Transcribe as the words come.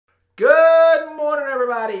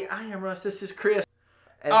everybody. I am Russ. This is Chris.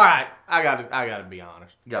 And All right, I gotta be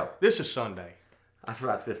honest. go. This is Sunday. That's what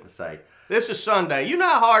I was fixing to say. This is Sunday. You know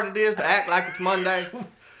how hard it is to act like it's Monday?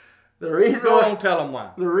 The reason Go on, tell them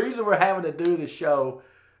why. the reason we're having to do this show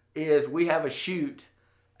is we have a shoot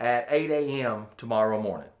at 8 a.m. tomorrow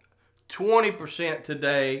morning. 20%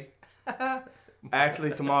 today.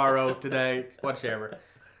 Actually, tomorrow, today, whatever.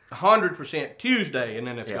 100% Tuesday, and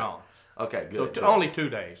then it's gone. Okay, So good. only 2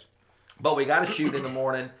 days. But we got to shoot in the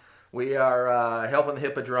morning. We are helping the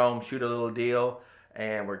Hippodrome shoot a little deal.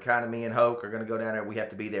 And we're kind of, me and Hoke are going to go down there. We have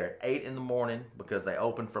to be there at 8 in the morning because they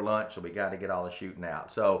open for lunch. So we got to get all the shooting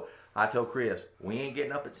out. So I told Chris, we ain't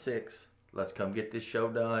getting up at 6. Let's come get this show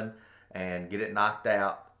done and get it knocked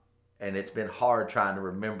out. And it's been hard trying to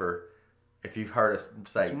remember if you've heard us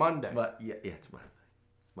say. It's Monday. But yeah, it's Monday.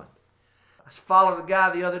 It's Monday. I followed a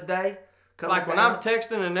guy the other day. Like when I'm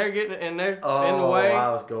texting and they're getting and they're Oh, in the way. I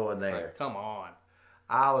was going there. Like, come on.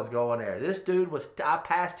 I was going there. This dude was, I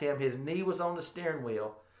passed him, his knee was on the steering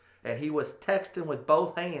wheel, and he was texting with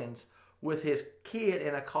both hands with his kid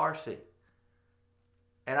in a car seat.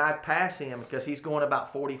 And I passed him because he's going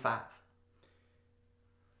about 45.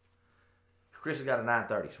 Chris has got a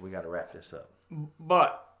 9:30, so we got to wrap this up.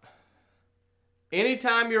 But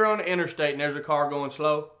anytime you're on the interstate and there's a car going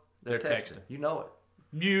slow, they're texting. You know it.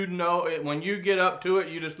 You know it. When you get up to it,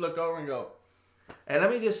 you just look over and go. And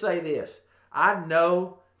let me just say this. I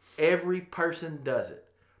know every person does it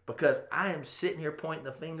because I am sitting here pointing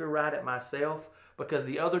the finger right at myself because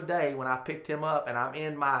the other day when I picked him up and I'm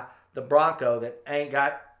in the Bronco that ain't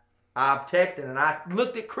got, I'm texting and I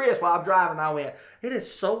looked at Chris while I'm driving and I went, it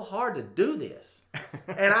is so hard to do this.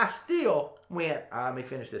 And I still went, let me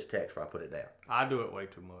finish this text before I put it down. I do it way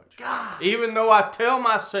too much. God. Even though I tell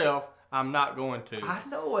myself I'm not going to. I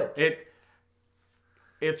know it.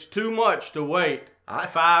 It's too much to wait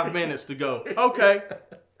 5 minutes to go. Okay.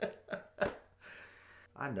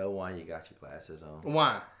 I know why you got your glasses on.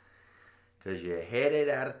 Why? Because you're headed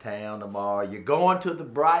out of town tomorrow. You're going to the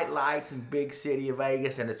bright lights in big city of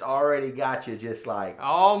Vegas, and it's already got you just like...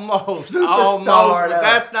 Almost. Superstar Almost. But up.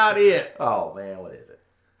 that's not it. Oh, man, what is it?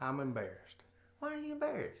 I'm embarrassed. Why are you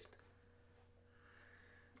embarrassed?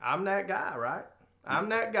 I'm that guy, right? I'm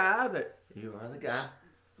that guy that You are the guy.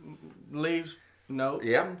 leaves notes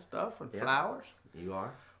Yep. and stuff and Yep. flowers. You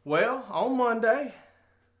are. Well, on Monday,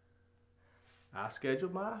 I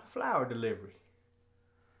scheduled my flower delivery.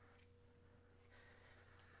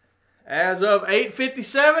 As of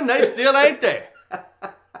 8:57, they still ain't there.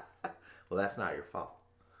 Well, that's not your fault.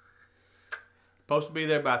 Supposed to be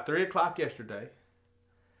there by 3 o'clock yesterday.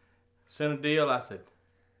 Sent a deal. I said,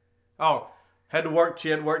 oh, had to work. She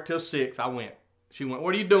had to work till 6. I went. She went,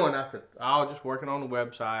 what are you doing? I said, oh, just working on the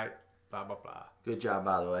website, blah, blah, blah. Good job,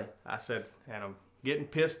 by the way. I said, and I'm getting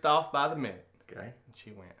pissed off by the minute. Okay. And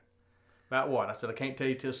she went, about what? I said, I can't tell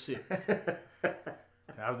you till 6.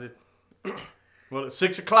 I was just, well, at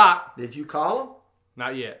 6 o'clock. Did you call him?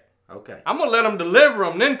 Not yet. Okay. I'm going to let them deliver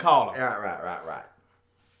them, then call them. Right.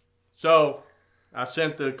 So I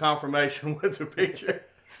sent the confirmation with the picture.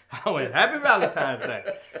 I went, Happy Valentine's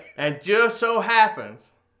Day. And just so happens,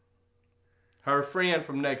 her friend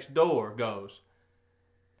from next door goes,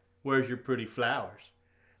 where's your pretty flowers?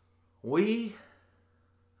 We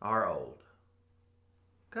are old.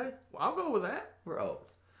 Okay? Well, I'll go with that. We're old.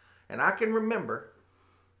 And I can remember,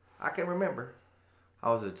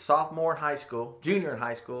 I was a sophomore in high school, junior in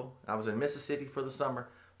high school. I was in Mississippi for the summer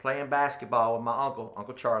playing basketball with my uncle,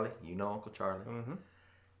 Uncle Charlie. You know Uncle Charlie. Mm-hmm.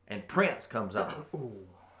 And Prince comes on. Ooh.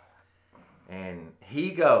 And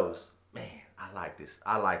he goes, man, I like this.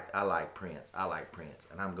 I like Prince. I like Prince.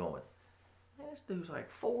 And I'm going, man, this dude's like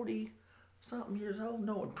 40-something years old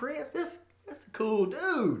knowing Prince. That's a cool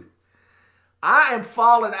dude. I am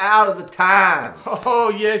falling out of the times.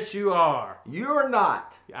 Oh, yes, you are. You're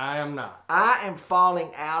not. I am not. I am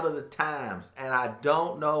falling out of the times, and I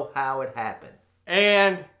don't know how it happened.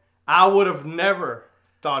 And I would have never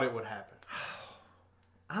thought it would happen.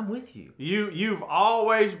 I'm with you. You've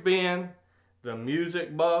always been the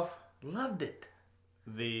music buff, Loved it.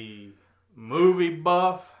 the movie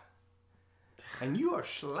buff, and you are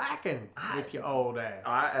slacking with your old ass.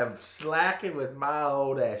 I am slacking with my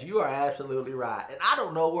old ass. You are absolutely right. And I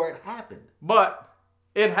don't know where it happened. But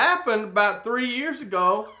it happened about 3 years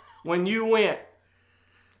ago when you went,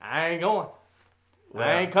 I ain't going. Well,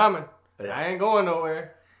 I ain't coming. yeah. I ain't going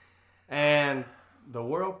nowhere. And the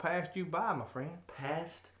world passed you by, my friend.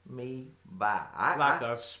 Passed me by. Like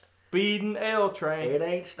a speeding L train. It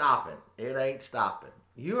ain't stopping. It ain't stopping.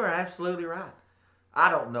 You are absolutely right. I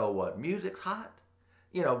don't know what music's hot.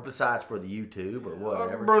 You know, besides for the YouTube or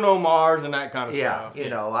whatever. Bruno Mars and that kind of Yeah, stuff. you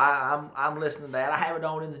know, I'm listening to that. I have it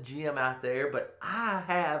on in the gym out there, but I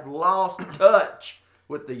have lost touch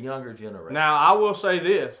with the younger generation. Now, I will say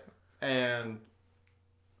this, and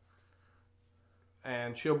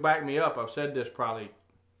she'll back me up. I've said this probably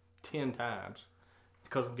 10 times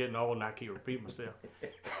because I'm getting old and I keep repeating myself.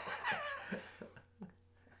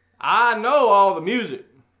 I know all the music.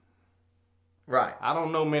 Right. I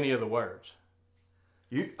don't know many of the words.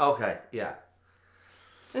 Okay, yeah.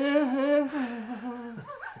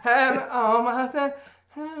 Have all my thing.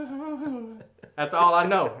 That's all I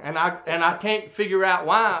know, and I can't figure out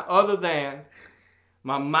why, other than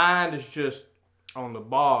my mind is just on the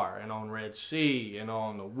bar and on Red Sea and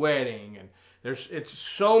on the wedding, and it's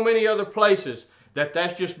so many other places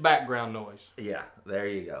that's just background noise. Yeah, there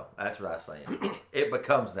you go. That's what I was saying. It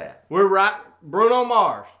becomes that. We're right. Bruno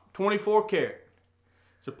Mars, 24 karat.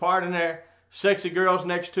 It's a part in there. Sexy girls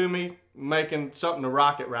next to me making something to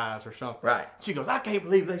rocket rise or something. Right. She goes, I can't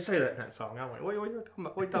believe they say that in that song. I went, what are you talking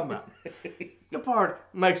about? What are you talking about? The part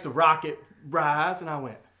makes the rocket rise, and I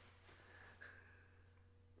went.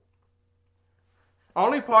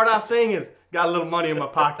 Only part I sing is got a little money in my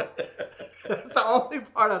pocket. That's the only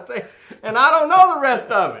part I sing. And I don't know the rest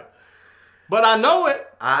of it. But I know it.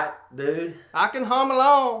 Dude. I can hum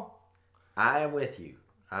along. I am with you.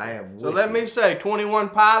 I am with you. So let me say, 21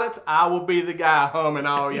 Pilots, I will be the guy humming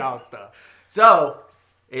all y'all stuff. So,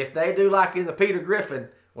 if they do like in the Peter Griffin,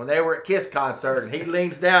 when they were at Kiss concert and he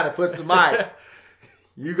leans down and puts the mic,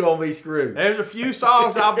 you going to be screwed. There's a few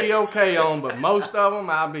songs I'll be okay on, but most of them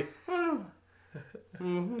I'll be...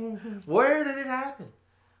 Where did it happen?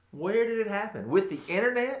 Where did it happen? With the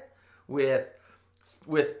internet? With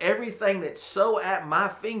everything that's so at my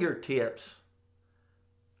fingertips,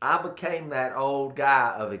 I became that old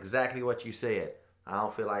guy of exactly what you said. I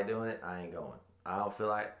don't feel like doing it. I ain't going. I don't feel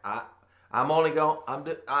like I'm only going.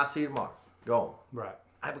 I'll see you tomorrow. Go on. Right.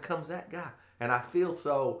 I becomes that guy, and I feel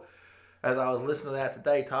so. As I was listening to that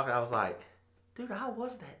today, talking, I was like, dude, I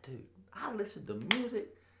was that dude. I listened to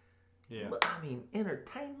music. Yeah. I mean,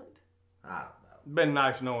 entertainment. I don't know. Been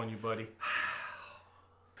nice knowing you, buddy.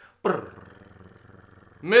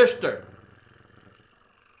 Mr.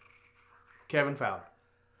 Kevin Fowler.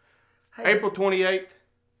 Hey. April 28th.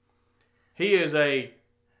 He is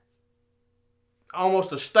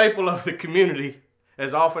almost a staple of the community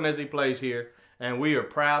as often as he plays here. And we are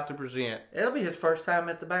proud to present. It'll be his first time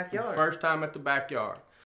at the backyard. First time at the backyard.